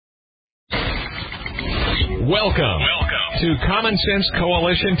Welcome to Common Sense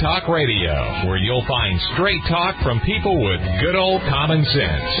Coalition Talk Radio, where you'll find straight talk from people with good old common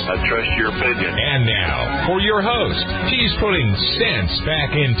sense. I trust your opinion. And now, for your host, he's putting sense back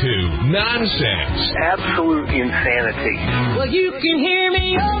into nonsense. Absolute insanity. Well, you can hear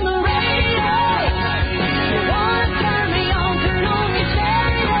me on the radio. You want to turn me on, turn on your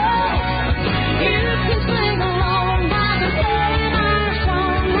stereo. You can sing along by the playing our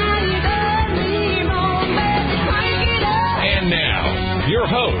song. Now you done me wrong, baby, crank it up. And now, your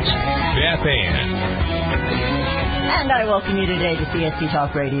host, Beth Ann. And I welcome you today to CSC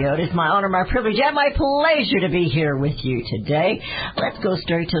Talk Radio. It is my honor, my privilege, and my pleasure to be here with you today. Let's go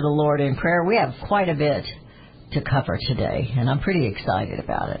straight to the Lord in prayer. We have quite a bit to cover today, and I'm pretty excited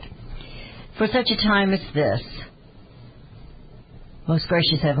about it. For such a time as this, most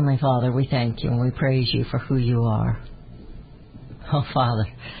gracious Heavenly Father, we thank you and we praise you for who you are. Oh, Father,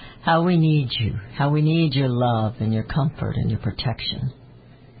 how we need you, how we need your love and your comfort and your protection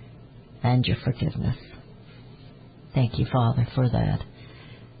and your forgiveness. Thank you, Father, for that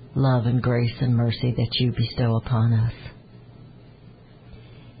love and grace and mercy that you bestow upon us.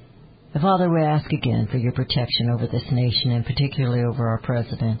 And Father, we ask again for your protection over this nation and particularly over our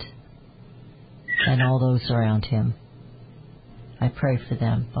president and all those around him. I pray for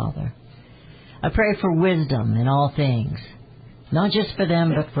them, Father. I pray for wisdom in all things, not just for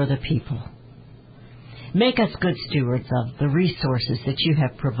them but for the people. Make us good stewards of the resources that you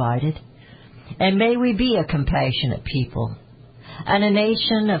have provided. And may we be a compassionate people and a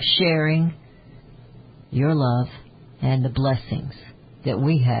nation of sharing your love and the blessings that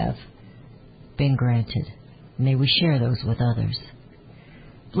we have been granted. May we share those with others.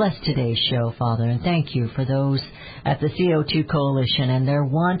 Bless today's show, Father, and thank you for those at the CO2 Coalition and their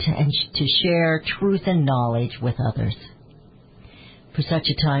want to share truth and knowledge with others. For such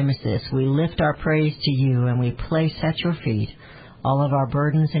a time as this, we lift our praise to you and we place at your feet all of our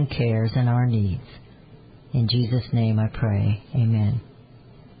burdens and cares and our needs. In Jesus' name I pray. Amen.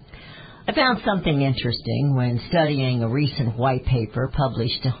 I found something interesting when studying a recent white paper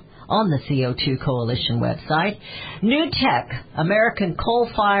published on the CO2 Coalition website. New Tech, American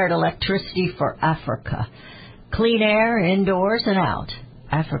Coal-Fired Electricity for Africa. Clean air, indoors and out.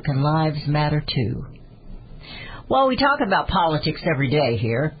 African lives matter too. Well, we talk about politics every day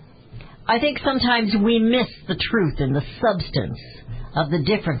here. I think sometimes we miss the truth and the substance of the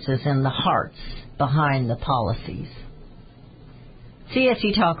differences in the hearts behind the policies.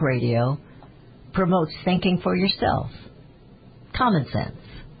 CSC Talk Radio promotes thinking for yourself. Common sense.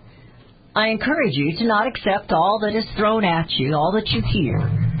 I encourage you to not accept all that is thrown at you, all that you hear,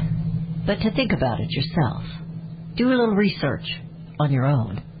 but to think about it yourself. Do a little research on your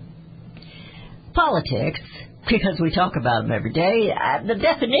own. Politics, because we talk about them every day, the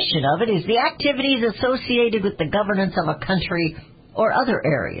definition of it is the activities associated with the governance of a country or other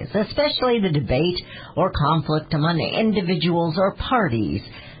areas, especially the debate or conflict among individuals or parties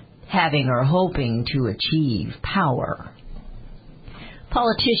having or hoping to achieve power.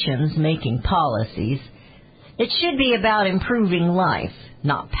 Politicians making policies, it should be about improving life,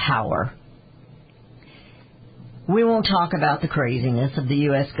 not power. We won't talk about the craziness of the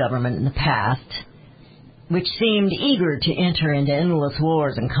U.S. government in the past, which seemed eager to enter into endless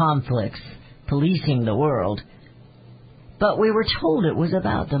wars and conflicts, policing the world. But we were told it was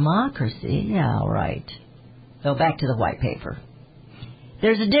about democracy. Yeah, right. So back to the white paper.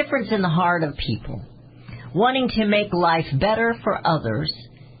 There's a difference in the heart of people, wanting to make life better for others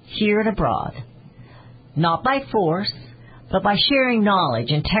here and abroad, not by force, but by sharing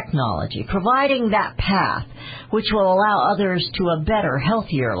knowledge and technology, providing that path which will allow others to a better,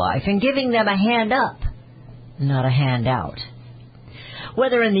 healthier life, and giving them a hand up, not a handout.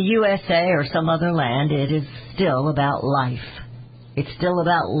 Whether in the USA or some other land, it is still about life. It's still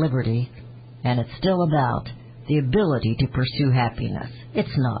about liberty, and it's still about the ability to pursue happiness.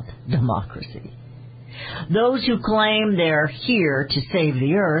 It's not democracy. Those who claim they're here to save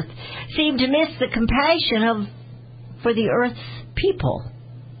the earth seem to miss the compassion for the earth's people,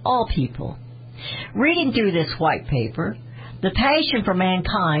 all people. Reading through this white paper, the passion for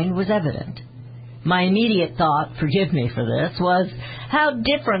mankind was evident. My immediate thought, forgive me for this, was how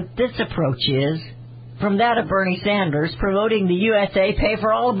different this approach is from that of Bernie Sanders promoting the USA pay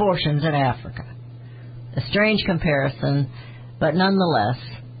for all abortions in Africa. A strange comparison, but nonetheless,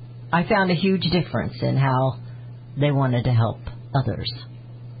 I found a huge difference in how they wanted to help others.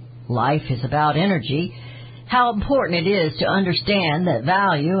 Life is about energy, how important it is to understand the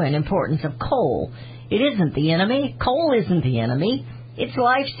value and importance of coal. It isn't the enemy. Coal isn't the enemy. It's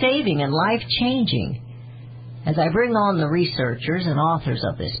life-saving and life-changing. As I bring on the researchers and authors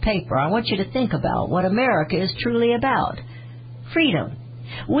of this paper, I want you to think about what America is truly about. Freedom.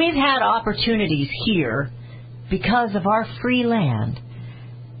 We've had opportunities here because of our free land,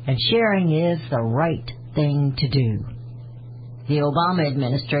 and sharing is the right thing to do. The Obama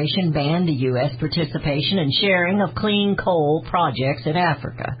administration banned the U.S. participation and sharing of clean coal projects in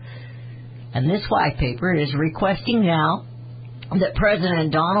Africa. And this white paper is requesting now that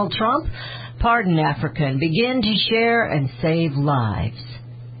President Donald Trump pardon Africa and begin to share and save lives.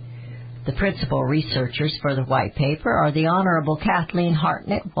 The principal researchers for the white paper are the Honorable Kathleen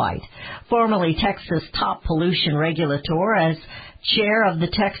Hartnett White, formerly Texas top pollution regulator as chair of the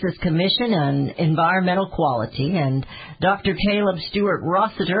Texas Commission on Environmental Quality, and Dr. Caleb Stewart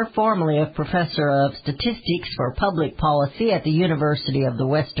Rossiter, formerly a professor of statistics for public policy at the University of the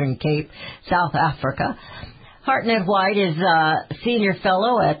Western Cape, South Africa. Hartnett White is a senior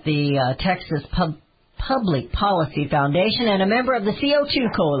fellow at the Texas Public Policy Foundation and a member of the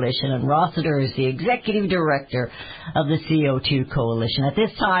CO2 Coalition, and Rossiter is the executive director of the CO2 Coalition. At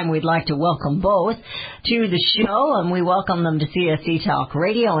this time, we'd like to welcome both to the show, and we welcome them to CSC Talk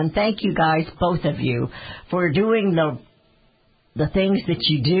Radio, and thank you guys, both of you, for doing the things that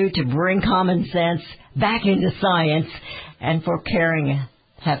you do to bring common sense back into science and for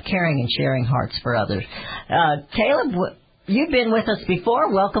have caring and sharing hearts for others. Caleb, you've been with us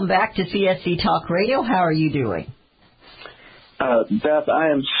before. Welcome back to CSC Talk Radio. How are you doing? Beth,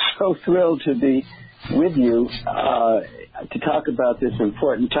 I am so thrilled to be with you to talk about this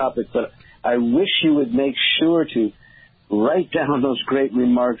important topic, but I wish you would make sure to write down those great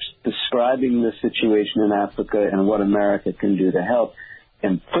remarks describing the situation in Africa and what America can do to help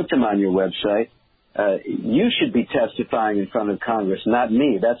and put them on your website. You should be testifying in front of Congress, not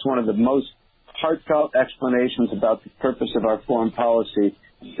me. That's one of the most heartfelt explanations about the purpose of our foreign policy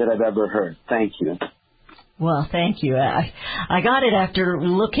that I've ever heard. Thank you. Well, thank you. I got it after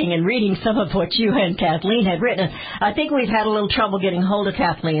looking and reading some of what you and Kathleen had written. I think we've had a little trouble getting hold of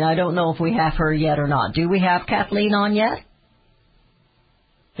Kathleen. I don't know if we have her yet or not. Do we have Kathleen on yet?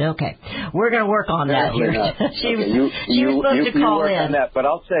 Okay. We're going to work on that here. She was supposed to call in. On that, but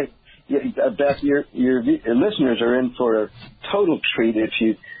I'll say, Beth, your listeners are in for a total treat if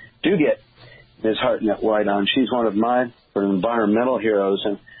you do get Ms. Hartnett White on. She's one of my environmental heroes,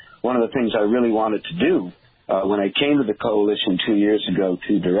 and one of the things I really wanted to do when I came to the coalition 2 years ago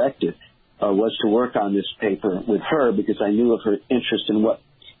to direct it was to work on this paper with her because I knew of her interest in what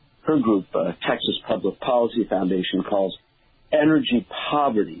her group, Texas Public Policy Foundation, calls energy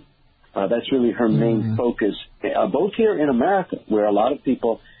poverty. That's really her main focus, both here in America, where a lot of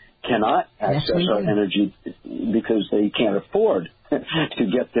people cannot access our energy because they can't afford to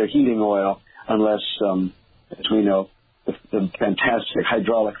get their heating oil unless, as we know, the fantastic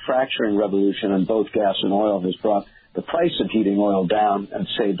hydraulic fracturing revolution in both gas and oil has brought the price of heating oil down and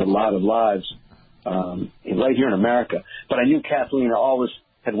saved a lot of lives right here in America. But I knew Kathleen always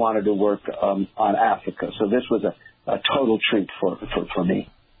had wanted to work on Africa, so this was a total treat for me.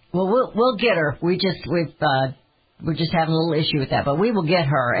 Well, we'll get her. We're just having a little issue with that, but we will get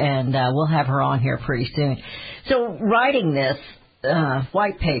her, and we'll have her on here pretty soon. So writing this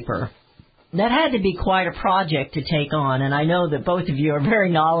white paper, that had to be quite a project to take on, and I know that both of you are very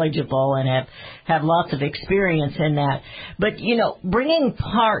knowledgeable and have lots of experience in that. But,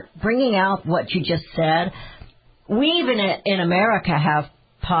 bringing out what you just said, we even in America have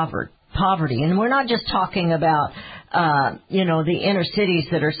poverty, and we're not just talking about the inner cities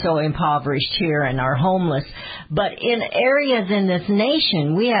that are so impoverished here and are homeless, but in areas in this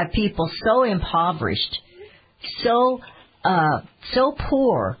nation, we have people so impoverished, so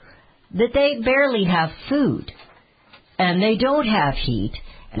poor, that they barely have food, and they don't have heat,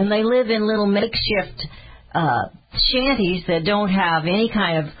 and they live in little makeshift shanties that don't have any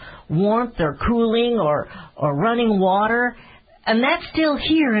kind of warmth or cooling or running water, and that's still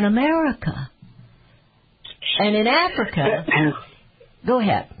here in America. And in Africa, go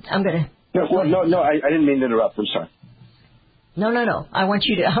ahead. I'm going to. No, I didn't mean to interrupt. I'm sorry. No. I want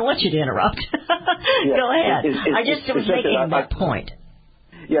you to interrupt. Yeah, go ahead. I just was making my point.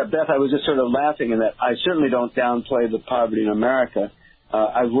 Yeah, Beth, I was just sort of laughing in that I certainly don't downplay the poverty in America.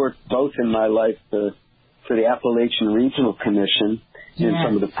 I've worked both in my life for the Appalachian Regional Commission in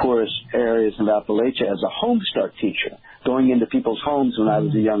some of the poorest areas of Appalachia as a Home Start teacher, going into people's homes when I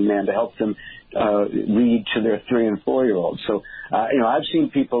was a young man to help them read to their 3- and 4-year-olds. So, I've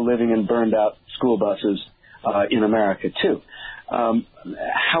seen people living in burned-out school buses in America, too.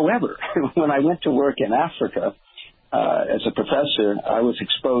 However, when I went to work in Africa as a professor, I was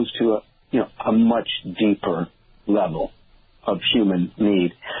exposed to a much deeper level of human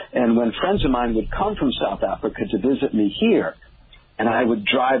need. And when friends of mine would come from South Africa to visit me here, and I would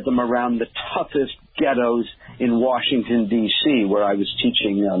drive them around the toughest ghettos in Washington, D.C., where I was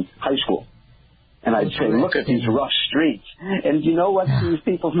teaching high school. And I'd say, look at these rough streets. And you know what these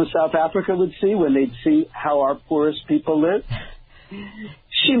people from South Africa would see when they'd see how our poorest people live?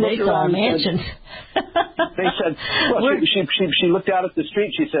 She looked around mansions. They said, well, she looked out at the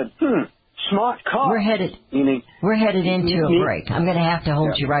street. She said, smart car. We're headed into a break. I'm going to have to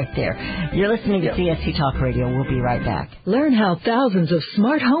hold you right there. You're listening to CSC Talk Radio. We'll be right back. Learn how thousands of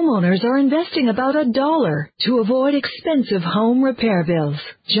smart homeowners are investing about $1 to avoid expensive home repair bills.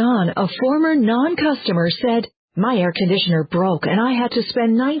 John, a former non-customer, said, my air conditioner broke and I had to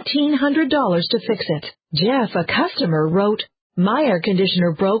spend $1,900 to fix it. Jeff, a customer, wrote, my air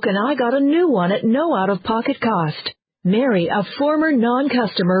conditioner broke and I got a new one at no out-of-pocket cost. Mary, a former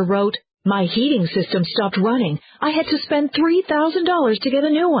non-customer, wrote, my heating system stopped running. I had to spend $3,000 to get a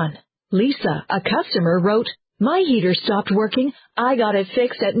new one. Lisa, a customer, wrote, my heater stopped working. I got it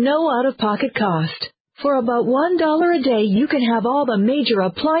fixed at no out-of-pocket cost. For about $1 a day, you can have all the major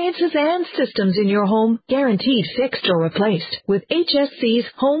appliances and systems in your home guaranteed fixed or replaced with HSC's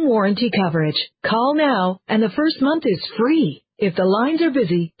home warranty coverage. Call now, and the first month is free. If the lines are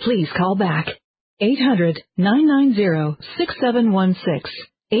busy, please call back. 800-990-6716.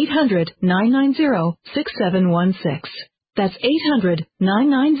 800-990-6716. That's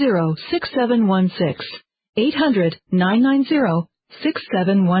 800-990-6716.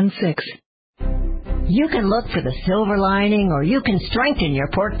 800-990-6716. You can look for the silver lining, or you can strengthen your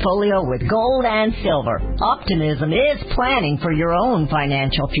portfolio with gold and silver. Optimism is planning for your own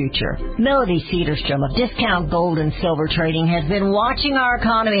financial future. Melody Cedarstrom of Discount Gold and Silver Trading has been watching our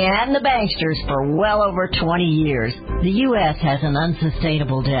economy and the banksters for well over 20 years. The U.S. has an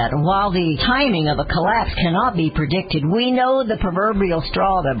unsustainable debt, and while the timing of a collapse cannot be predicted, we know the proverbial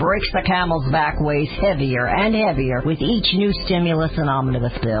straw that breaks the camel's back weighs heavier and heavier with each new stimulus and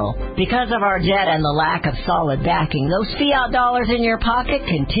omnibus bill. Because of our debt and the lack of solid backing, those fiat dollars in your pocket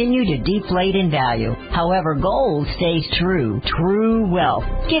continue to deflate in value. However, gold stays true wealth.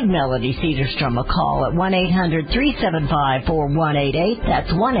 Give Melody Cedarstrom a call at 1-800-375-4188.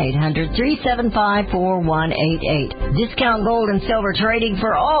 That's 1-800-375-4188. Discount Gold and Silver Trading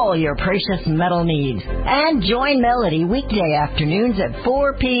for all your precious metal needs. And join Melody weekday afternoons at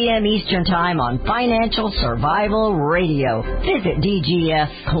 4 p.m. Eastern Time on Financial Survival Radio. Visit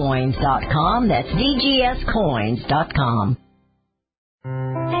DGScoins.com. That's DGScoins.com.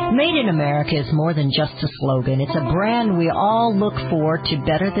 Made in America is more than just a slogan. It's a brand we all look for to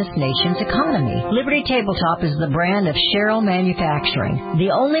better this nation's economy. Liberty Tabletop is the brand of Sherrill Manufacturing,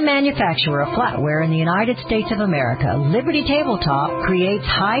 the only manufacturer of flatware in the United States of America. Liberty Tabletop creates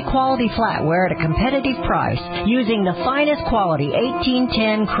high-quality flatware at a competitive price using the finest quality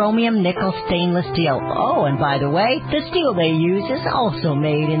 1810 chromium nickel stainless steel. Oh, and by the way, the steel they use is also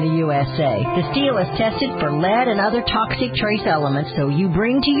made in the USA. The steel is tested for lead and other toxic trace elements, so you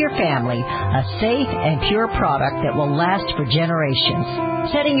bring to your family a safe and pure product that will last for generations.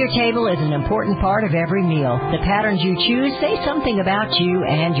 Setting your table is an important part of every meal. The patterns you choose say something about you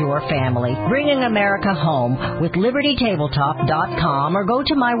and your family. Bringing America home with LibertyTabletop.com, or go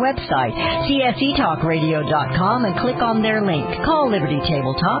to my website, CSETalkRadio.com, and click on their link. Call Liberty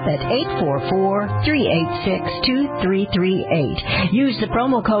Tabletop at 844-386-2338. Use the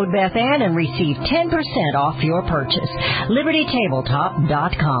promo code BethAnn and receive 10% off your purchase.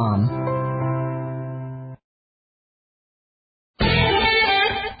 LibertyTabletop.com.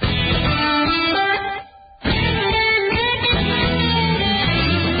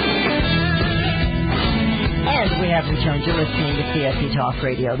 Returned. You're listening to CSC Talk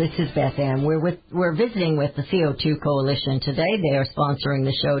Radio. This is Beth Ann. We're visiting with the CO2 Coalition today. They are sponsoring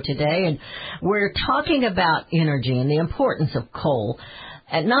the show today, and we're talking about energy and the importance of coal,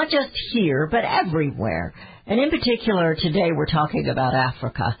 and not just here but everywhere. And in particular, today we're talking about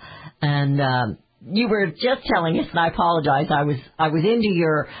Africa. And you were just telling us, and I apologize. I was into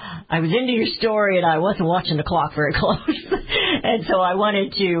your story, and I wasn't watching the clock very close. And so I want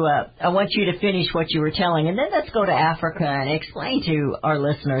you to finish what you were telling, and then let's go to Africa and explain to our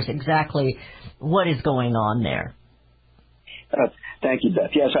listeners exactly what is going on there. Thank you,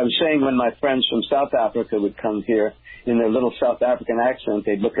 Beth. Yes, I was saying when my friends from South Africa would come here in their little South African accent,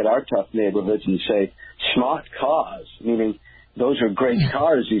 they'd look at our tough neighborhoods and say, "Smart cars," meaning those are great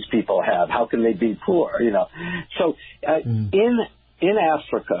cars these people have. How can they be poor? You know. So in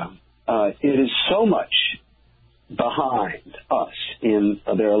Africa, it is so much behind us in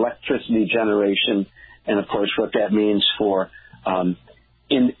their electricity generation, and of course what that means for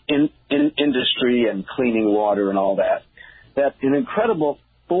in industry and cleaning water and all that. that an incredible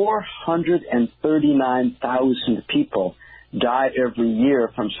 439,000 people die every year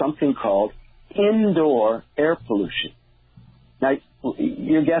from something called indoor air pollution. Now,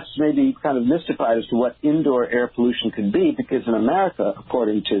 your guests may be kind of mystified as to what indoor air pollution could be, because in America,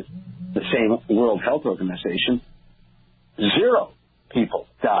 according to the same World Health Organization, 0 people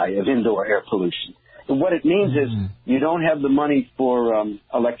die of indoor air pollution. And what it means is you don't have the money for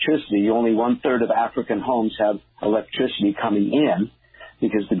electricity. Only 1/3 of African homes have electricity coming in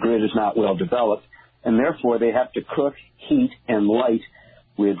because the grid is not well developed, and therefore they have to cook, heat, and light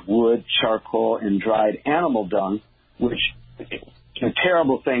with wood, charcoal, and dried animal dung, which do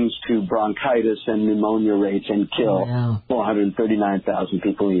terrible things to bronchitis and pneumonia rates and kill 439,000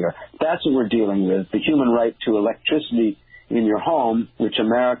 people a year. That's what we're dealing with, the human right to electricity in your home, which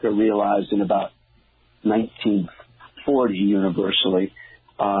America realized in about 1940 universally,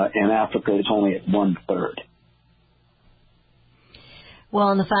 and Africa is only at 1/3. Well,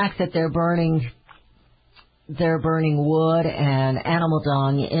 and the fact that they're burning wood and animal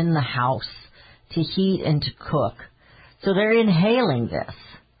dung in the house to heat and to cook. So they're inhaling this.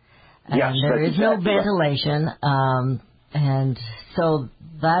 And yes, there is exactly no ventilation. And so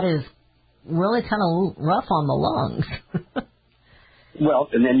that is really kind of rough on the lungs. Well,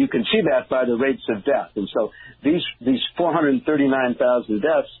 and then you can see that by the rates of death. And so these 439,000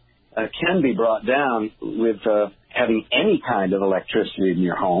 deaths can be brought down with having any kind of electricity in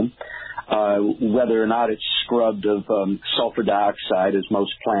your home, whether or not it's scrubbed of sulfur dioxide, as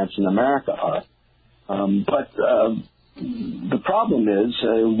most plants in America are. But the problem is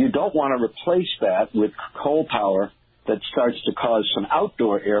you don't want to replace that with coal power that starts to cause some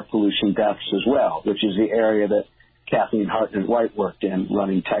outdoor air pollution deaths as well, which is the area that Kathleen Hartnett-White worked in,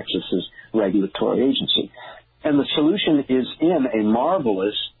 running Texas's regulatory agency. And the solution is in a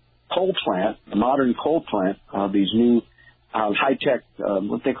marvelous coal plant, a modern coal plant, these new high-tech,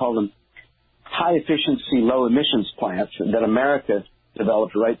 what they call them, high-efficiency, low-emissions plants that America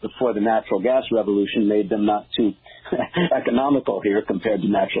developed right before the natural gas revolution made them not too economical here compared to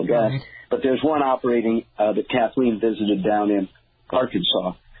natural gas. Right. But there's one operating that Kathleen visited down in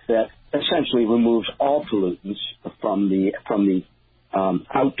Arkansas that essentially removes all pollutants from the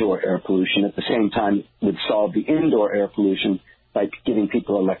outdoor air pollution. At the same time, would solve the indoor air pollution by giving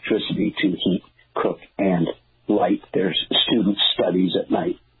people electricity to heat, cook, and light their student studies at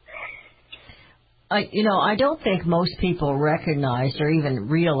night. I don't think most people recognized or even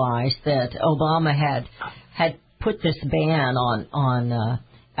realized that Obama had put this ban on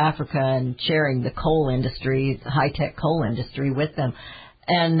Africa and sharing the coal industry, high-tech coal industry with them.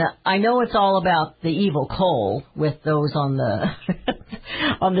 And I know it's all about the evil coal with those on the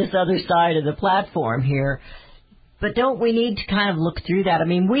on this other side of the platform here. But don't we need to kind of look through that? I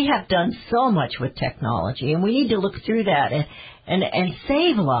mean, we have done so much with technology, and we need to look through that and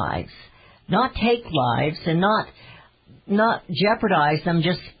save lives, not take lives, and not jeopardize them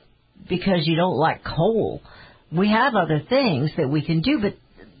just because you don't like coal. We have other things that we can do,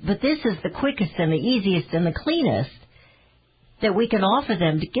 but this is the quickest and the easiest and the cleanest that we can offer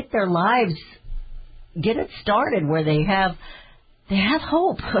them to get their lives, get it started where they have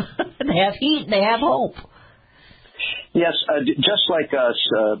hope. They have heat, they have hope. Yes, just like us,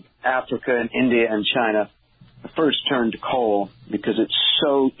 Africa and India and China first turned to coal because it's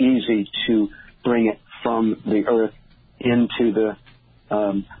so easy to bring it from the earth into the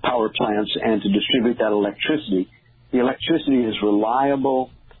power plants and to distribute that electricity. The electricity is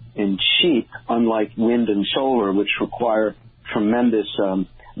reliable and cheap, unlike wind and solar, which require tremendous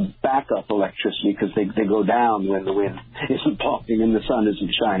backup electricity because they go down when the wind isn't blowing and the sun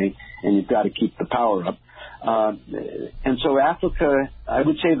isn't shining, and you've got to keep the power up. And so Africa, I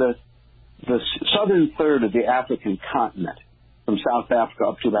would say the southern third of the African continent, from South Africa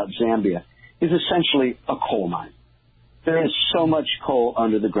up to about Zambia, is essentially a coal mine. There is so much coal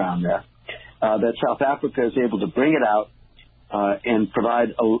under the ground there that South Africa is able to bring it out and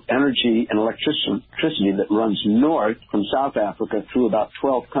provide energy and electricity that runs north from South Africa through about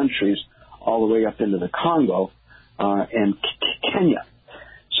 12 countries all the way up into the Congo and Kenya.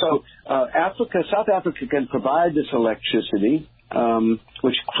 So South Africa can provide this electricity,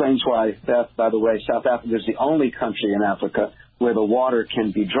 which explains why, by the way, South Africa is the only country in Africa where the water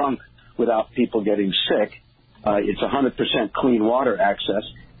can be drunk without people getting sick. It's 100% clean water access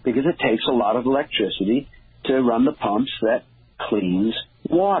because it takes a lot of electricity to run the pumps that cleans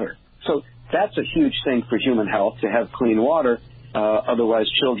water. So that's a huge thing for human health, to have clean water. Otherwise,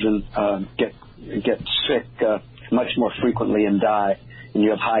 children get sick much more frequently and die, and you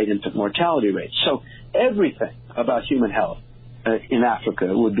have high infant mortality rates. So everything about human health in Africa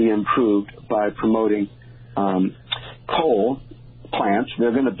would be improved by promoting coal plants.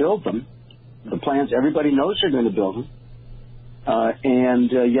 They're going to build them. The plants, everybody knows they're going to build them.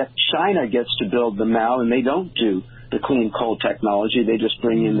 Yet China gets to build them now, and they don't do the clean coal technology. They just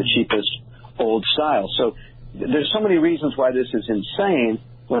bring in the cheapest old style. So there's so many reasons why this is insane,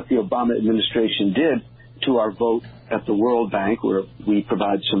 what the Obama administration did to our vote at the World Bank, where we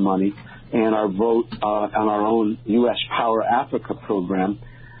provide some money, and our vote on our own U.S. Power Africa program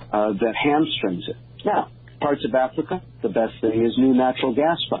that hamstrings it. Now, parts of Africa, the best thing is new natural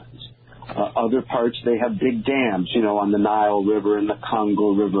gas finds. Other parts, they have big dams, on the Nile River and the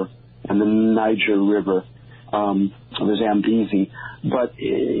Congo River and the Niger River, the Zambezi. But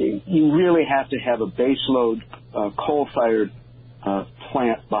you really have to have a baseload coal-fired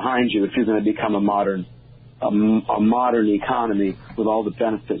plant behind you if you're going to become a modern economy with all the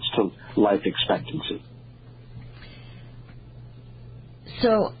benefits to life expectancy.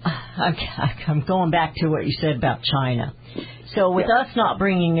 So I'm going back to what you said about China. So with us not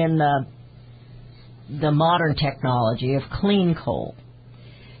bringing in the modern technology of clean coal,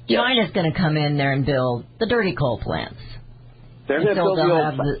 China's going to come in there and build the dirty coal plants. They're going to build the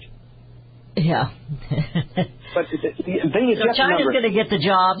old plants. Yeah. But the thing is, so China's going to get the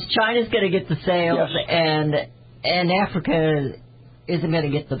jobs, China's going to get the sales, and Africa isn't going to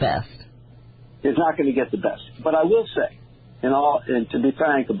get the best. It's not going to get the best. But I will say, and to be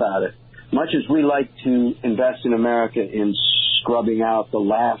frank about it, much as we like to invest in America in scrubbing out the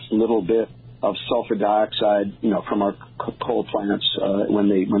last little bit of sulfur dioxide, from our coal plants when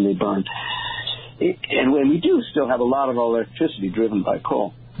they burn, and when we do still have a lot of our electricity driven by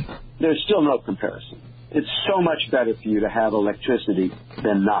coal, there's still no comparison. It's so much better for you to have electricity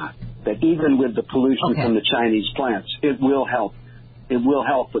than not. That even with the pollution from the Chinese plants, it will help. It will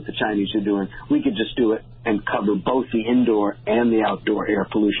help what the Chinese are doing. We could just do it and cover both the indoor and the outdoor air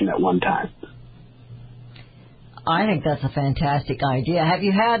pollution at one time. I think that's a fantastic idea. Have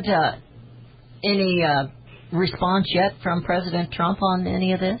you had any response yet from President Trump on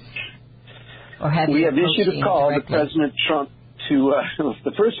any of this? Or have we you have issued a call directly? to President Trump to,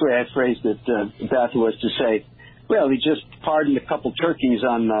 the first way I phrased it, Beth, was to say, well, he just pardoned a couple turkeys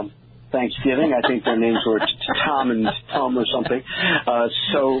on Thanksgiving. I think their names were Tom and Tom or something.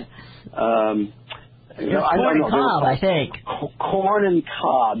 Corn and cob, I think. Corn and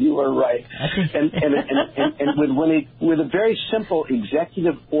cob, you were right. And with a very simple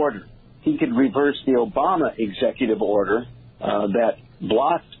executive order, he could reverse the Obama executive order that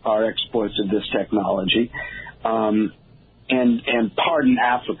blocked our exports of this technology, and pardon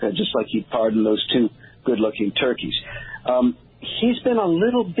Africa, just like he pardoned those two good-looking turkeys. He's been a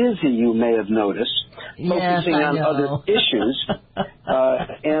little busy, you may have noticed, focusing on other issues.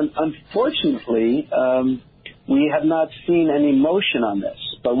 And unfortunately, we have not seen any motion on this.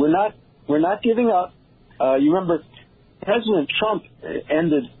 But we're not giving up. You remember, President Trump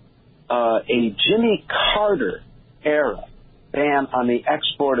ended a Jimmy Carter era ban on the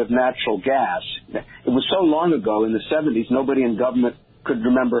export of natural gas. It was so long ago in the 70s, nobody in government could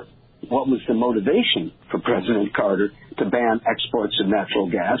remember what was the motivation for President Carter to ban exports of natural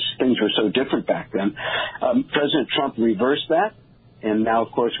gas. Things were so different back then. President Trump reversed that, and now,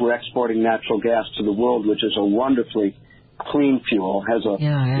 of course, we're exporting natural gas to the world, which is a wonderfully clean fuel.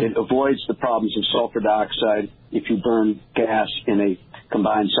 It avoids the problems of sulfur dioxide if you burn gas in a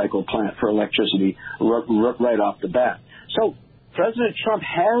combined cycle plant for electricity right off the bat. So President Trump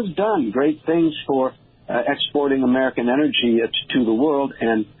has done great things for exporting American energy to the world,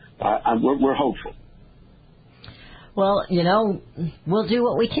 and we're hopeful. Well, we'll do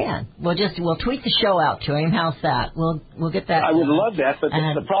what we can. We'll tweet the show out to him. How's that? We'll get that. I would love that, but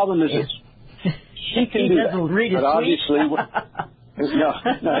the problem is she can do that. Read but obviously, no,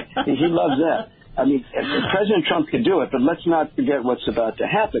 he loves that. I mean, President Trump can do it, but let's not forget what's about to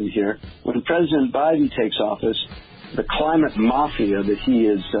happen here. When President Biden takes office, the climate mafia that he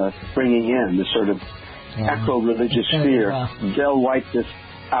is bringing in, the sort of eco-religious sphere, they'll wipe this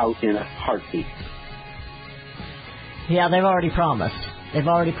out in a heartbeat. Yeah, they've already promised. They've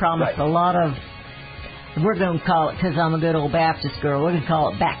already promised a lot of, we're going to call it, because I'm a good old Baptist girl, we're going to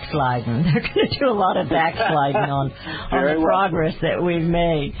call it backsliding. They're going to do a lot of backsliding on the progress that we've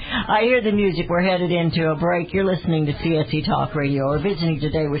made. I hear the music. We're headed into a break. You're listening to CSC Talk Radio. We're visiting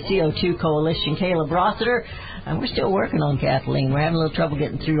today with CO2 Coalition, Caleb Rossiter, and we're still working on Kathleen. We're having a little trouble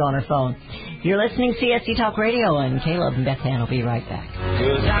getting through on her phone. You're listening to CSC Talk Radio, and Caleb and Beth Ann will be right back.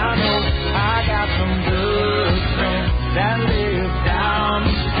 'Cause I know I got some good friends that live down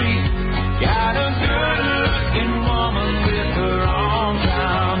the street. Got a good-looking woman with her arms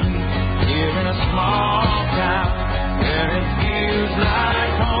around me. Here in a small town where it feels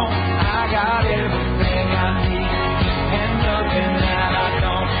like home. I got everything I need.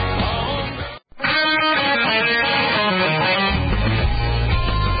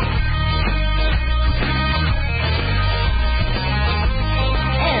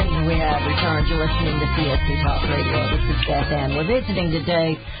 CSC Talk Radio. This is Beth Ann. We're visiting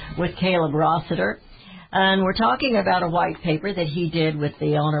today with Caleb Rossiter, and we're talking about a white paper that he did with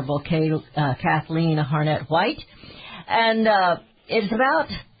the Honorable Kathleen Harnett White, and it's about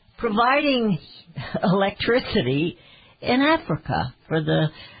providing electricity in Africa for the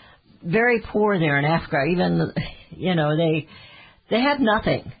very poor there in Africa. Even, they have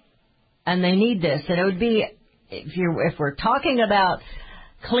nothing, and they need this. And it would be, if we're talking about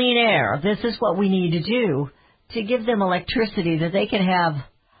clean air, this is what we need to do to give them electricity that they can have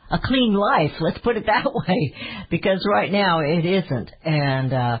a clean life. Let's put it that way, because right now it isn't.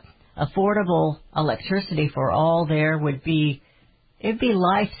 And affordable electricity for all there it'd be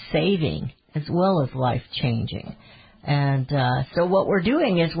life-saving as well as life-changing. And so what we're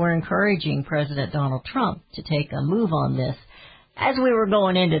doing is we're encouraging President Donald Trump to take a move on this. As we were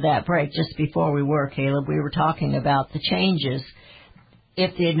going into that break, just before we were, Caleb, we were talking about the changes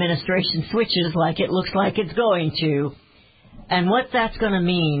if the administration switches like it looks like it's going to, and what that's going to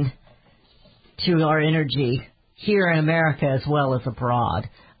mean to our energy here in America as well as abroad.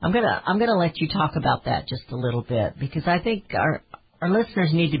 I'm gonna let you talk about that just a little bit, because I think our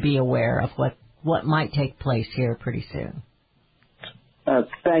listeners need to be aware of what might take place here pretty soon.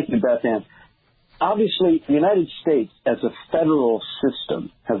 Thank you, Beth Ann. Obviously, the United States as a federal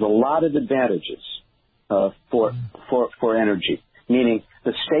system has a lot of advantages for energy, meaning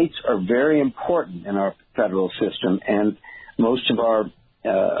the states are very important in our federal system, and most of our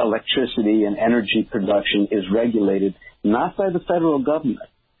electricity and energy production is regulated not by the federal government,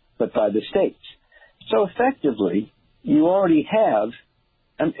 but by the states. So effectively, you already have,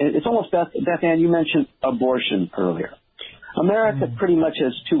 and it's almost, Beth Ann, you mentioned abortion earlier. America pretty much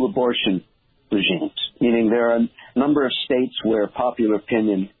has two abortion regimes, meaning there are a number of states where popular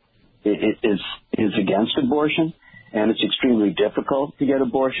opinion is against abortion, and it's extremely difficult to get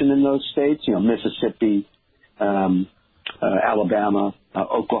abortion in those states. Mississippi, Alabama,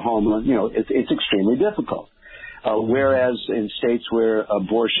 Oklahoma. It's extremely difficult. Whereas in states where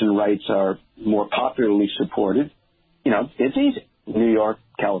abortion rights are more popularly supported, it's easy. New York,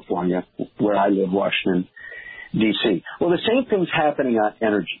 California, where I live, Washington, D.C. Well, the same thing's happening on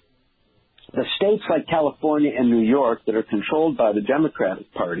energy. The states like California and New York that are controlled by the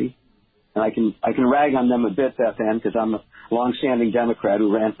Democratic Party, and I can rag on them a bit, Beth Ann, because I'm a long-standing Democrat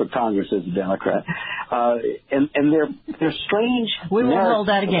who ran for Congress as a Democrat, and they're strange. We won't hold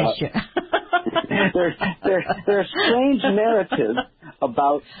that against you. They're a strange narrative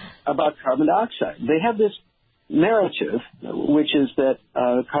about carbon dioxide. They have this narrative, which is that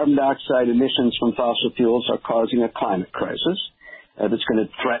carbon dioxide emissions from fossil fuels are causing a climate crisis that's going to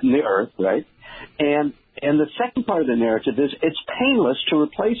threaten the Earth, right? And the second part of the narrative is it's painless to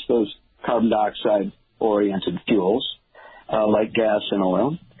replace those carbon dioxide-oriented fuels like gas and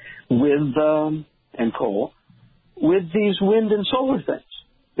oil and coal with these wind and solar things.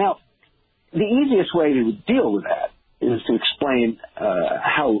 Now, the easiest way to deal with that is to explain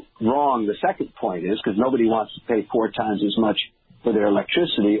how wrong the second point is, because nobody wants to pay 4 times as much for their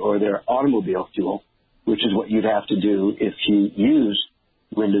electricity or their automobile fuel, which is what you'd have to do if you use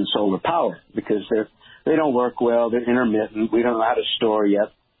wind and solar power, because they don't work well, they're intermittent, we don't know how to store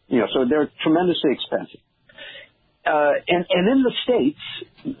yet, so they're tremendously expensive. And in the states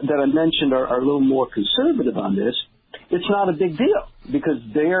that I mentioned are a little more conservative on this, it's not a big deal, because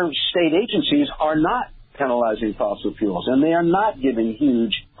their state agencies are not penalizing fossil fuels, and they are not giving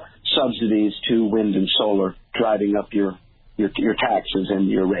huge subsidies to wind and solar, driving up your taxes and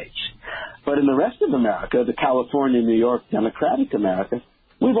your rates. But in the rest of America, the California, New York, Democratic America,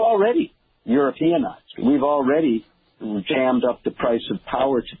 we've already Europeanized. We've already jammed up the price of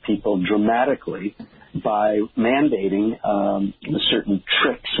power to people dramatically by mandating certain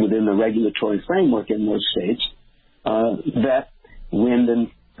tricks within the regulatory framework in those states that wind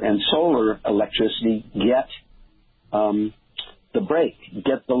and solar electricity get the break,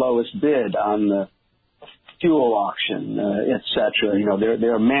 get the lowest bid on the fuel auction, et cetera.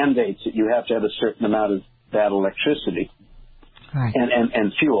 There are mandates that you have to have a certain amount of that electricity. Right.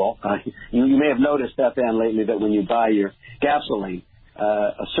 And fuel. You may have noticed, Beth Ann, lately that when you buy your gasoline,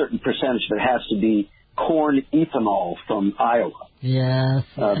 a certain percentage of it has to be corn ethanol from Iowa. Yes.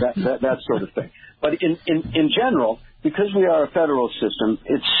 That sort of thing. But in general, because we are a federal system,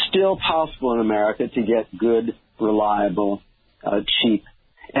 it's still possible in America to get good, reliable, cheap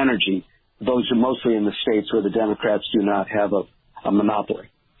energy. Those are mostly in the states where the Democrats do not have a monopoly.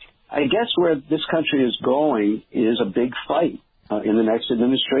 I guess where this country is going is a big fight in the next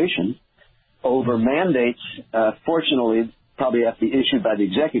administration over mandates, fortunately, probably have to be issued by the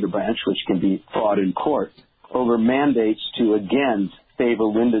executive branch, which can be fought in court, over mandates to, again, favor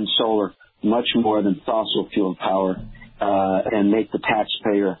wind and solar much more than fossil fuel power, and make the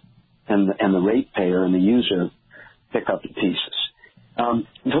taxpayer and the ratepayer and the user pick up the pieces.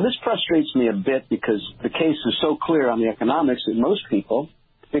 So this frustrates me a bit because the case is so clear on the economics that most people,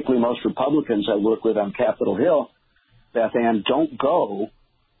 particularly most Republicans I work with on Capitol Hill, Beth Ann, don't go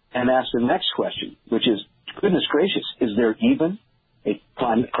and ask the next question, which is, goodness gracious, is there even a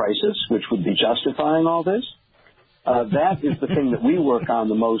climate crisis which would be justifying all this? That is the thing that we work on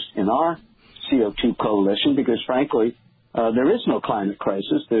the most in our CO2 coalition because, frankly, there is no climate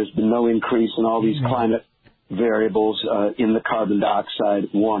crisis. There's been no increase in all these climate variables in the carbon dioxide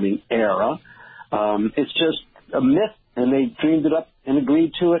warming era. It's just a myth, and they dreamed it up and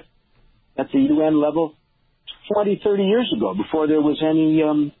agreed to it at the UN level 20, 30 years ago, before there was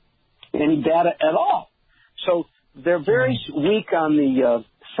any data at all. So they're very weak on the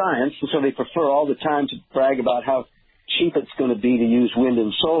science, and so they prefer all the time to brag about how cheap it's going to be to use wind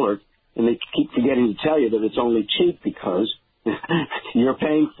and solar, and they keep forgetting to tell you that it's only cheap because you're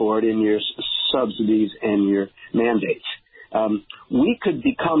paying for it in your subsidies and your mandates. We could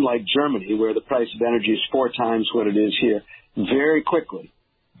become like Germany, where the price of energy is 4 times what it is here, very quickly,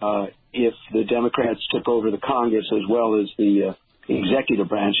 if the Democrats took over the Congress as well as the executive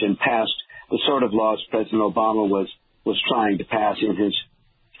branch and passed the sort of laws President Obama was trying to pass in his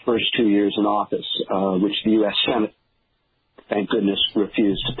first 2 years in office, which the U.S. Senate, thank goodness,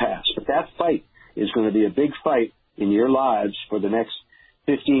 refused to pass. But that fight is going to be a big fight in your lives for the next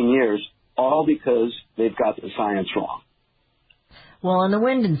 15 years, all because they've got the science wrong. Well, and the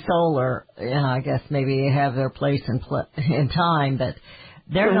wind and solar, I guess maybe they have their place in time, but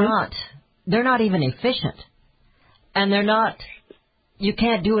they're not even efficient. And you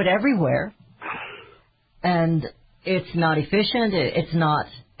can't do it everywhere. And it's not efficient, it's not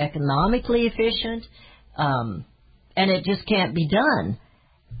economically efficient, and it just can't be done.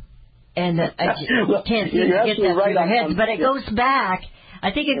 And you can't seem to get that through your heads. But it goes back,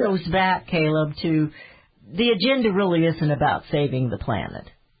 I think it goes back, Caleb, to the agenda really isn't about saving the planet.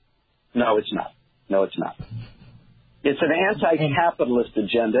 No, it's not. No, it's not. It's an anti-capitalist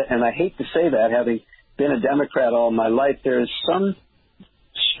agenda, and I hate to say that, having been a Democrat all my life. There is some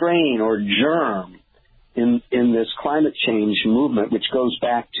strain or germ in this climate change movement, which goes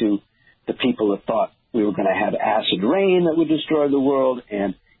back to the people that thought we were going to have acid rain that would destroy the world,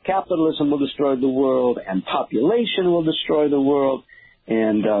 and capitalism will destroy the world, and population will destroy the world,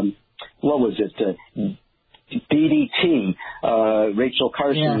 and what was it? DDT. Rachel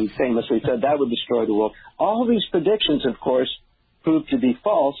Carson famously said that would destroy the world. All these predictions, of course, proved to be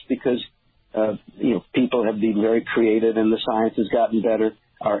false because people have been very creative and the science has gotten better.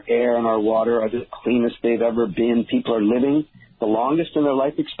 Our air and our water are the cleanest they've ever been. People are living the longest in their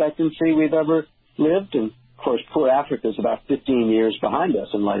life expectancy we've ever lived. And, of course, poor Africa is about 15 years behind us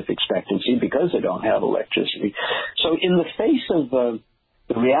in life expectancy because they don't have electricity. So in the face of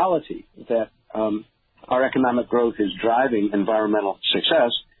the reality that our economic growth is driving environmental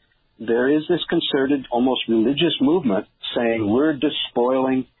success, there is this concerted, almost religious movement saying we're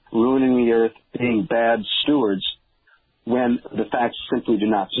despoiling, ruining the earth, being bad stewards, when the facts simply do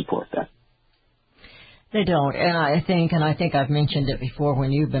not support that. They don't, and I think I've mentioned it before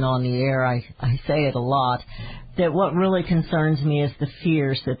when you've been on the air, I say it a lot, that what really concerns me is the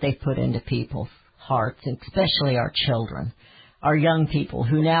fears that they put into people's hearts, and especially our children, our young people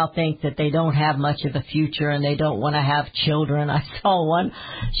who now think that they don't have much of a future and they don't want to have children. I saw one,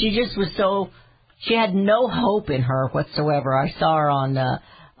 she had no hope in her whatsoever. I saw her on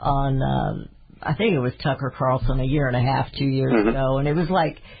I think it was Tucker Carlson 1.5 years, 2 years ago, and it was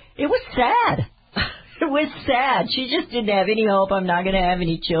sad. It was sad. She just didn't have any hope. I'm not going to have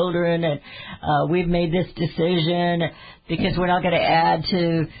any children, and we've made this decision because we're not going to add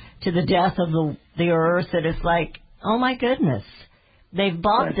to the death of the earth. And it's like, oh my goodness, they've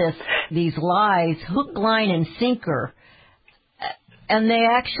bought these lies, hook, line, and sinker, and they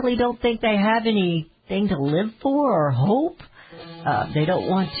actually don't think they have anything to live for or hope. They don't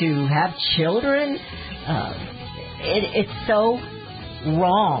want to have children. It's so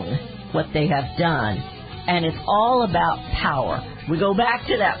wrong what they have done, and it's all about power. We go back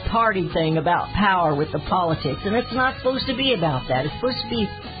to that party thing about power with the politics, and it's not supposed to be about that. It's supposed to be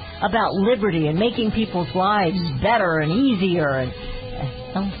about liberty and making people's lives better and easier and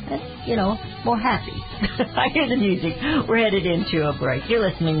more happy. I hear the music. We're headed into a break. You're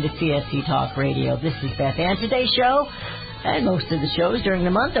listening to CSC Talk Radio. This is Beth Ann. Today's show, and most of the shows during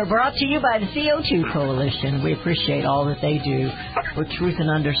the month, are brought to you by the CO2 Coalition. We appreciate all that they do for truth and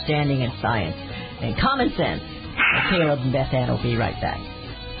understanding and science and common sense. Caleb and Beth Ann will be right back.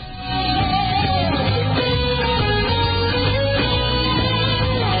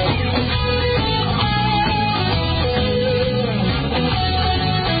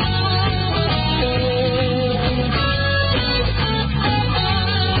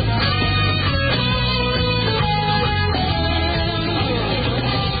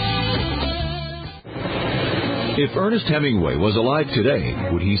 If Ernest Hemingway was alive today,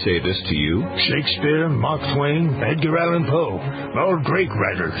 would he say this to you? Shakespeare, Mark Twain, Edgar Allan Poe, all great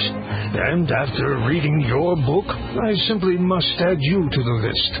writers. And after reading your book, I simply must add you to the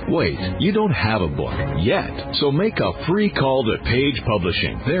list. Wait, you don't have a book yet. So make a free call to Page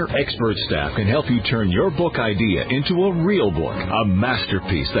Publishing. Their expert staff can help you turn your book idea into a real book, a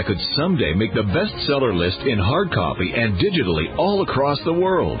masterpiece that could someday make the bestseller list in hard copy and digitally all across the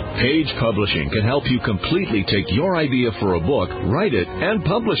world. Page Publishing can help you completely take your idea for a book, write it, and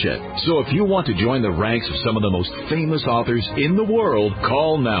publish it. So if you want to join the ranks of some of the most famous authors in the world,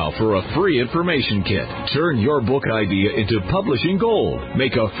 call now for a free information kit. Turn your book idea into publishing gold.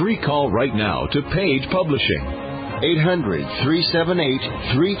 Make a free call right now to Page Publishing.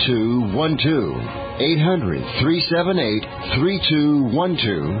 800-378-3212.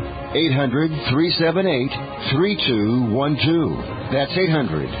 800-378-3212. 800-378-3212. That's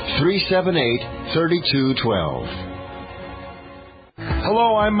 800-378-3212.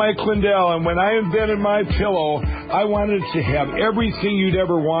 Hello, I'm Mike Lindell, and when I invented My Pillow, I wanted to have everything you'd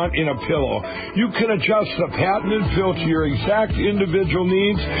ever want in a pillow. You can adjust the patented fill to your exact individual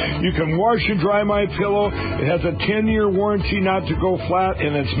needs. You can wash and dry My Pillow. It has a 10-year warranty not to go flat,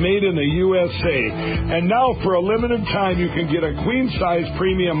 and it's made in the USA. And now, for a limited time, you can get a queen-size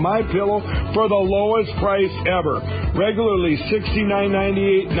premium My Pillow for the lowest price ever. Regularly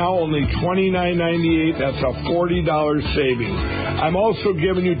 $69.98, now only $29.98. That's a $40 savings. I'm also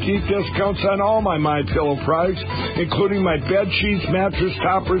giving you deep discounts on all my Pillow products, including my bed sheets, mattress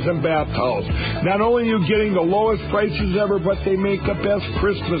toppers, and bath towels. Not only are you getting the lowest prices ever, but they make the best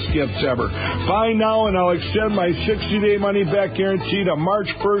Christmas gifts ever. Buy now, and I'll extend my 60-day money-back guarantee to March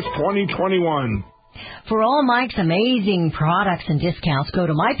 1st, 2021. For all Mike's amazing products and discounts, go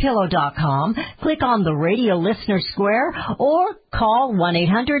to MyPillow.com, click on the radio listener square, or call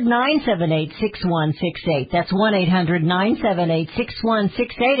 1-800-978-6168. That's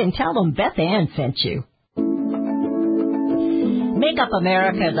 1-800-978-6168, and tell them Beth Ann sent you. Makeup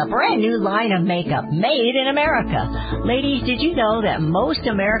America is a brand new line of makeup made in America. Ladies, did you know that most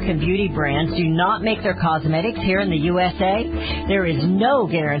American beauty brands do not make their cosmetics here in the USA? There is no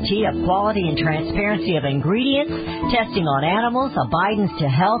guarantee of quality and transparency of ingredients, testing on animals, abidance to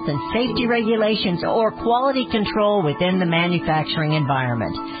health and safety regulations, or quality control within the manufacturing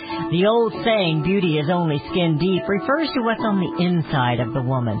environment. The old saying, beauty is only skin deep, refers to what's on the inside of the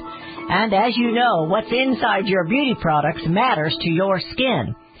woman. And as you know, what's inside your beauty products matters to your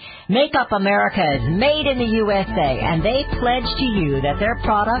skin. Makeup America is made in the USA, and they pledge to you that their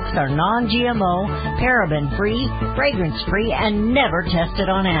products are non-GMO, paraben-free, fragrance-free, and never tested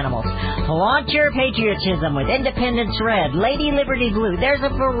on animals. Flaunt your patriotism with Independence Red, Lady Liberty Blue. There's a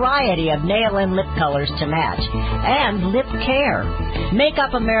variety of nail and lip colors to match. And lip care.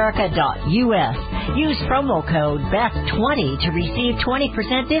 MakeupAmerica.us. Use promo code BEST20 to receive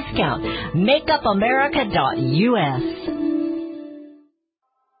 20% discount. MakeupAmerica.us.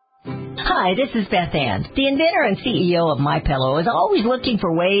 Hi, this is Beth Ann. The inventor and CEO of MyPillow is always looking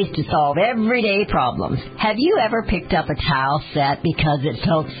for ways to solve everyday problems. Have you ever picked up a towel set because it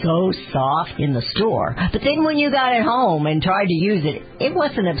felt so soft in the store, but then when you got it home and tried to use it, it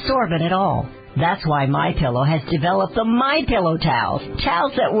wasn't absorbent at all? That's why MyPillow has developed the MyPillow towels.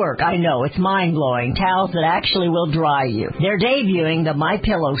 Towels that work, I know, it's mind-blowing. Towels that actually will dry you. They're debuting the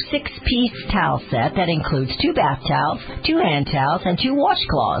MyPillow 6-piece towel set that includes 2 bath towels, 2 hand towels, and 2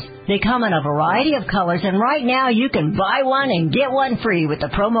 washcloths. They come in a variety of colors, and right now you can buy one and get one free with the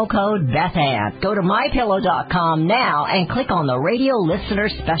promo code BethAnn. Go to MyPillow.com now and click on the Radio Listener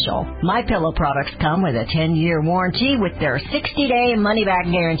Special. MyPillow products come with a 10-year warranty with their 60-day money-back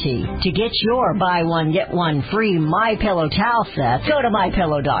guarantee. To get your buy one, get one free MyPillow towel set, go to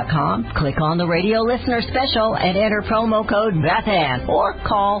MyPillow.com, click on the Radio Listener Special, and enter promo code BethAnn, or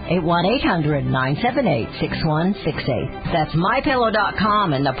call 1-800-978-6168. That's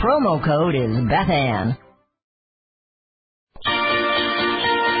MyPillow.com, and the promo code is BethAnn.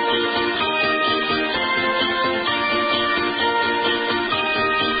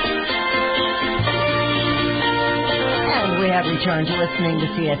 We have returned to listening to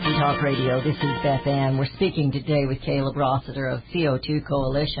CSC Talk Radio. This is Beth Ann. We're speaking today with Caleb Rossiter of CO2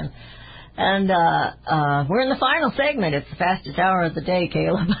 Coalition. And we're in the final segment. It's the fastest hour of the day,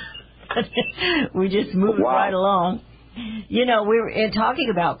 Caleb. We just moved right along. You know, we were talking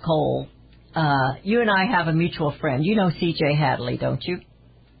about coal. You and I have a mutual friend. You know C.J. Hadley, don't you?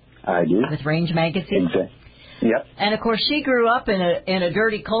 I do. With Range Magazine. Exactly. Yep. And, of course, she grew up in a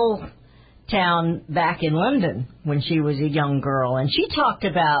dirty coal town back in London when she was a young girl, and she talked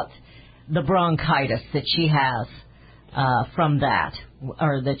about the bronchitis that she has from that,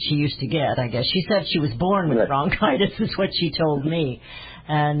 or that she used to get, I guess. She said she was born with bronchitis, is what she told me.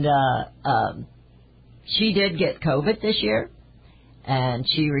 And she did get COVID this year, and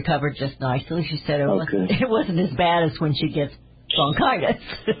she recovered just nicely. She said it wasn't as bad as when she gets bronchitis.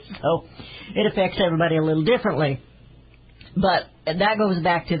 So it affects everybody a little differently. But that goes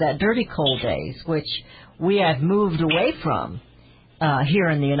back to that dirty cold days, which we have moved away from here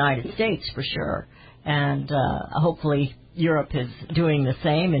in the United States for sure. And hopefully Europe is doing the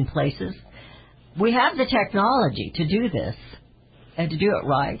same in places. We have the technology to do this and to do it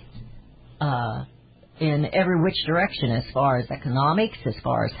right in every which direction, as far as economics, as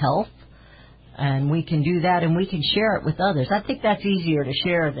far as health. And we can do that, and we can share it with others. I think that's easier to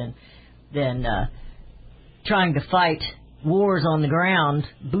share than trying to fight wars on the ground,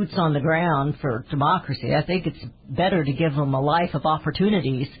 boots on the ground for democracy. I think it's better to give them a life of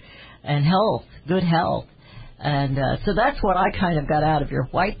opportunities and health, good health. And so that's what I kind of got out of your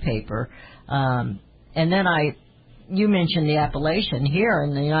white paper. And then you mentioned the Appalachian here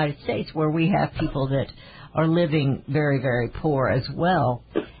in the United States, where we have people that are living very, very poor as well.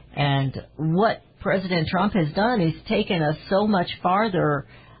 And what President Trump has done is taken us so much farther,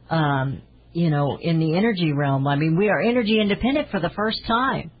 in the energy realm. I mean, we are energy independent for the first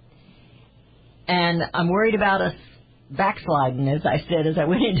time. And I'm worried about us backsliding, as I said, as I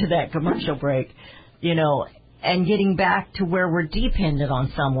went into that commercial break, and getting back to where we're dependent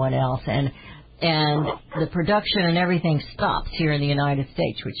on someone else. And the production and everything stops here in the United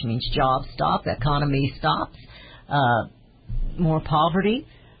States, which means jobs stop, economy stops, more poverty.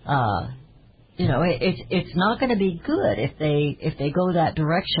 It's not going to be good if they go that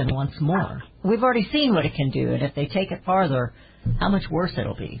direction once more. We've already seen what it can do, and if they take it farther, how much worse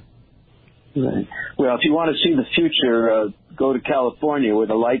it'll be. Right. Well, if you want to see the future, go to California, where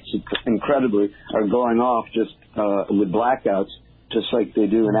the lights incredibly are going off just with blackouts, just like they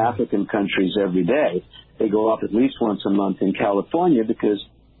do in African countries every day. They go off at least once a month in California because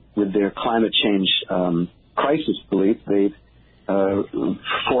with their climate change crisis belief, they've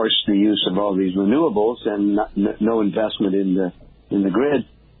forced the use of all these renewables and no investment in the grid.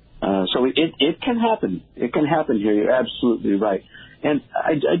 So it can happen. It can happen here. You're absolutely right. And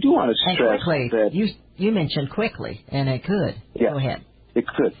I do want to stress that you mentioned quickly, and it could. Yeah, go ahead. It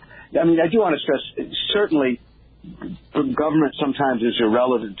could. I mean, I do want to stress, certainly government sometimes is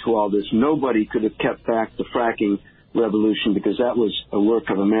irrelevant to all this. Nobody could have kept back the fracking revolution because that was a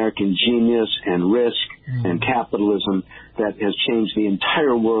work of American genius and risk and capitalism that has changed the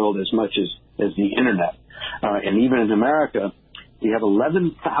entire world as much as the Internet. And even in America, we have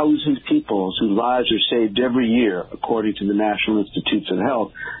 11,000 people whose lives are saved every year, according to the National Institutes of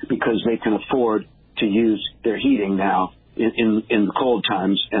Health, because they can afford to use their heating now in the cold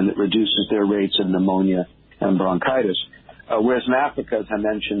times, and it reduces their rates of pneumonia and bronchitis. Whereas in Africa, as I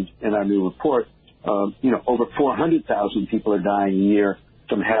mentioned in our new report, over 400,000 people are dying a year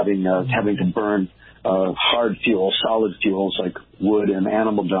from having to burn hard fuels, solid fuels like wood and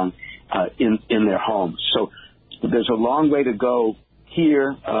animal dung in their homes. So there's a long way to go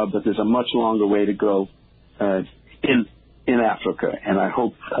here, but there's a much longer way to go in Africa. And I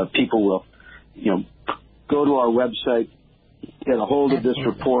hope people will, go to our website, get a hold of this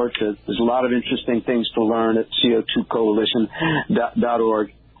report. There's a lot of interesting things to learn at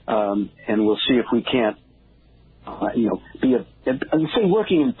CO2coalition.org, and we'll see if we can't,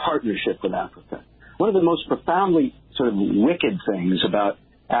 working in partnership with Africa. One of the most profoundly sort of wicked things about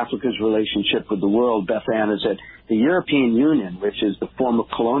Africa's relationship with the world, Beth Ann, is that the European Union, which is the former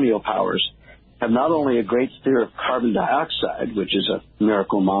colonial powers, have not only a great fear of carbon dioxide, which is a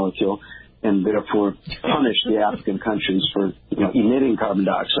miracle molecule, and therefore punish the African countries for emitting carbon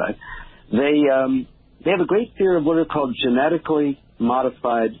dioxide. They have a great fear of what are called genetically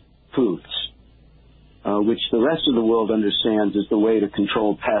modified foods, which the rest of the world understands is the way to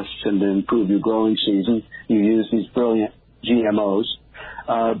control pests and to improve your growing season. You use these brilliant GMOs.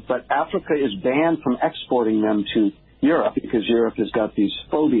 But Africa is banned from exporting them to Europe because Europe has got these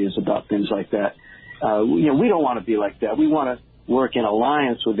phobias about things like that. We don't want to be like that. We want to work in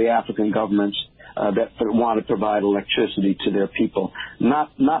alliance with the African governments that want to provide electricity to their people,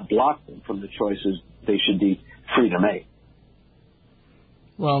 not block them from the choices they should be free to make.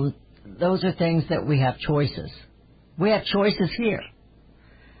 Well, those are things that we have choices. We have choices here.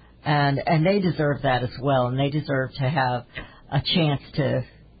 And they deserve that as well, and they deserve to have a chance to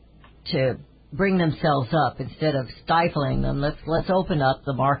bring themselves up instead of stifling them. Let's open up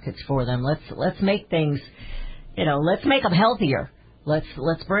the markets for them. Let's make things, let's make them healthier Let's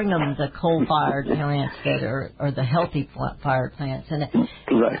bring them the coal-fired plants that are or the healthy-fired plants, and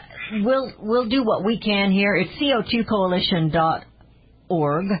Right. we'll do what we can here. It's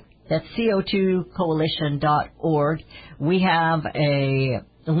CO2coalition.org. That's CO2coalition.org. We have a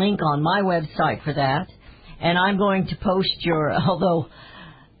link on my website for that, and I'm going to post although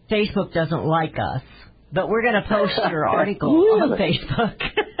Facebook doesn't like us, but we're going to post your article on Facebook.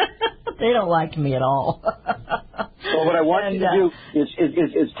 They don't like me at all. So what I want you to do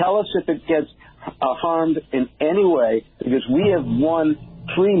is tell us if it gets harmed in any way, because we have won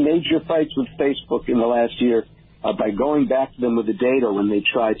 3 major fights with Facebook in the last year by going back to them with the data when they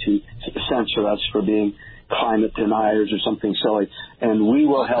try to censor us for being climate deniers or something silly, and we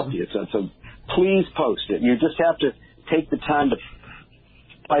will help you. So please post it. You just have to take the time to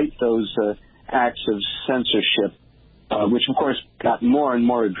fight those acts of censorship, which of course got more and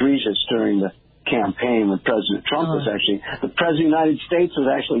more egregious during the campaign when President Trump was actually, the President of the United States was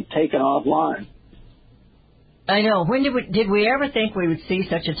actually taken offline. I know. When did we ever think we would see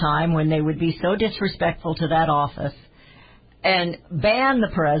such a time when they would be so disrespectful to that office and ban the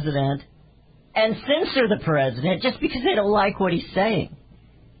president and censor the president just because they don't like what he's saying?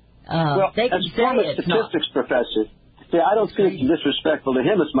 Well, they can as say a it's statistics professor, I don't think it's disrespectful to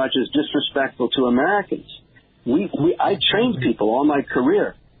him as much as disrespectful to Americans. I trained people all my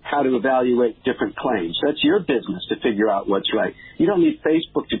career how to evaluate different claims. That's your business to figure out what's right. You don't need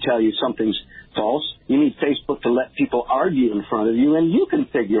Facebook to tell you something's false. You need Facebook to let people argue in front of you, and you can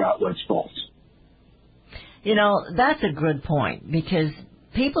figure out what's false. You know, that's a good point, because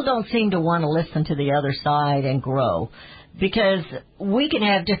people don't seem to want to listen to the other side and grow, because we can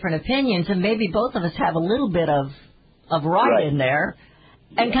have different opinions, and maybe both of us have a little bit of right in there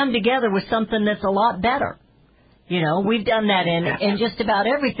and come together with something that's a lot better. You know, we've done that in just about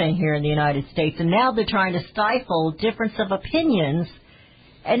everything here in the United States, and now they're trying to stifle difference of opinions.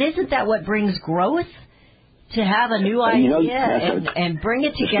 And isn't that what brings growth? To have a new idea and bring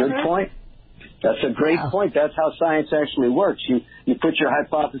it together? That's a good point. That's a great point. That's how science actually works. You put your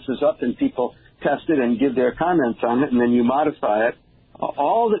hypothesis up and people test it and give their comments on it, and then you modify it.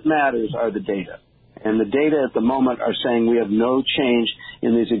 All that matters are the data. And the data at the moment are saying we have no change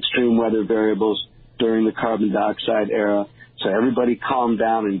in these extreme weather variables during the carbon dioxide era. So everybody calm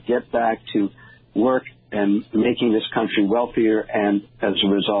down and get back to work and making this country wealthier and, as a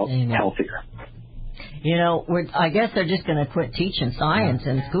result, healthier. You know, I guess they're just going to quit teaching science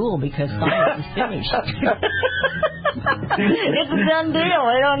in school because science is finished. It's a done deal.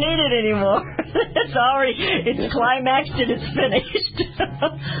 They don't need it anymore. It's climaxed and it's finished.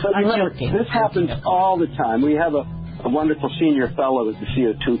 But remember, this happens all the time. We have a wonderful senior fellow at the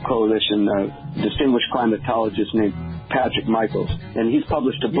CO2 Coalition, distinguished climatologist named Patrick Michaels, and he's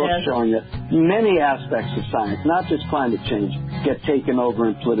published a book showing that many aspects of science, not just climate change, get taken over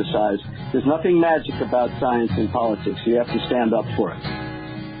and politicized. There's nothing magic about science and politics. You have to stand up for it.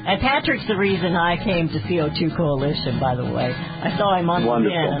 And Patrick's the reason I came to CO2 Coalition, by the way. I saw him on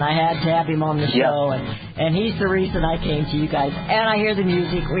LinkedIn, and I had to have him on the show, and he's the reason I came to you guys. And I hear the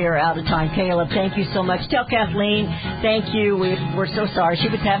music. We are out of time. Caleb, thank you so much. Tell Kathleen, thank you. We're so sorry.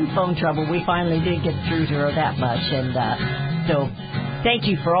 She was having phone trouble. We finally did get through to her that much. And so thank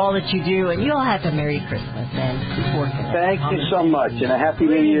you for all that you do. And you all have a Merry Christmas and keep working. Thank you so much, and a Happy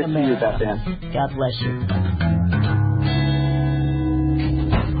New Year to you, Beth Ann. God bless you.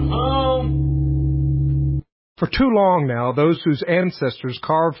 For too long now, those whose ancestors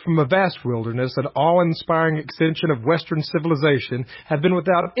carved from a vast wilderness an awe-inspiring extension of Western civilization have been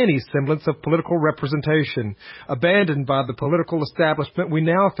without any semblance of political representation. Abandoned by the political establishment, we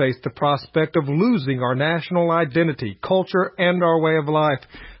now face the prospect of losing our national identity, culture, and our way of life.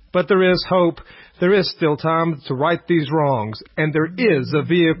 But there is hope. There is still time to right these wrongs, and there is a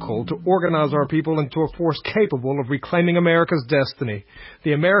vehicle to organize our people into a force capable of reclaiming America's destiny.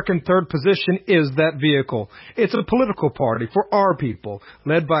 The American Third Position is that vehicle. It's a political party for our people,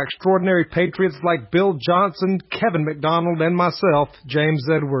 led by extraordinary patriots like Bill Johnson, Kevin McDonald, and myself, James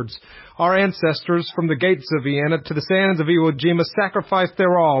Edwards. Our ancestors, from the gates of Vienna to the sands of Iwo Jima, sacrificed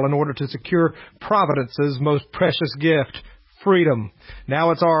their all in order to secure Providence's most precious gift, freedom.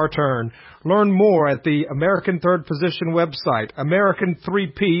 Now it's our turn. Learn more at the American Third Position website,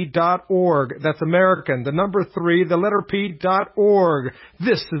 American3P.org. That's American, the number 3, the letter P.org.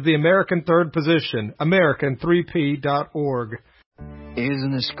 This is the American Third Position, American3P.org.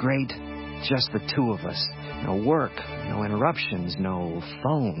 Isn't this great? Just the two of us. No work, no interruptions, no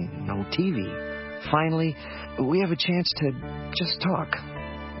phone, no TV. Finally, we have a chance to just talk.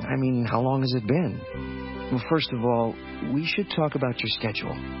 I mean, how long has it been? Well, first of all, we should talk about your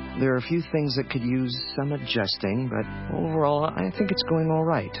schedule. There are a few things that could use some adjusting, but overall, I think it's going all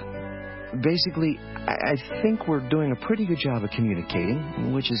right. Basically, I think we're doing a pretty good job of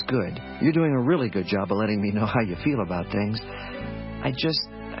communicating, which is good. You're doing a really good job of letting me know how you feel about things.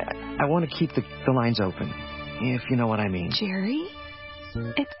 I want to keep the lines open, if you know what I mean. Jerry?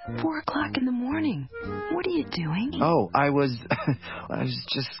 It's 4 o'clock in the morning. What are you doing? Oh, I was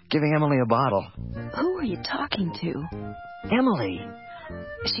just giving Emily a bottle. Who are you talking to? Emily.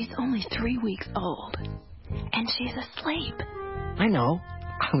 She's only 3 weeks old, and she's asleep. I know.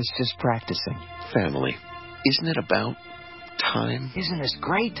 I was just practicing. Family. Isn't it about time? Isn't this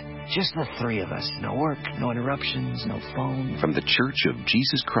great? Just the three of us. No work, no interruptions, no phone. From the Church of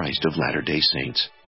Jesus Christ of Latter-day Saints.